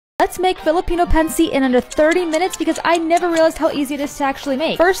Let's make Filipino pancit in under 30 minutes because I never realized how easy it is to actually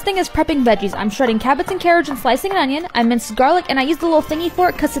make. First thing is prepping veggies. I'm shredding cabbage and carrots and slicing an onion. I minced garlic and I used the little thingy for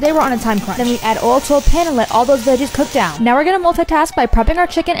it because today we're on a time crunch. Then we add oil to a pan and let all those veggies cook down. Now we're gonna multitask by prepping our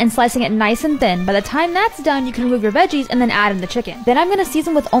chicken and slicing it nice and thin. By the time that's done, you can remove your veggies and then add in the chicken. Then I'm gonna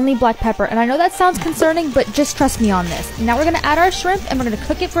season with only black pepper, and I know that sounds concerning, but just trust me on this. Now we're gonna add our shrimp and we're gonna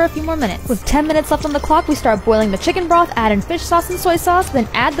cook it for a few more minutes. With 10 minutes left on the clock, we start boiling the chicken broth, add in fish sauce and soy sauce, then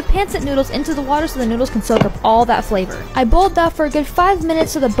add the pancit noodles into the water so the noodles can soak up all that flavor. I boiled that for a good 5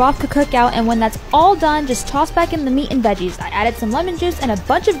 minutes so the broth could cook out, and when that's all done, just toss back in the meat and veggies. I added some lemon juice and a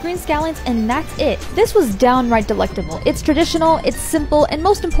bunch of green scallions, and that's it. This was downright delectable. It's traditional, it's simple, and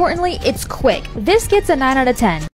most importantly, it's quick. This gets a 9 out of 10.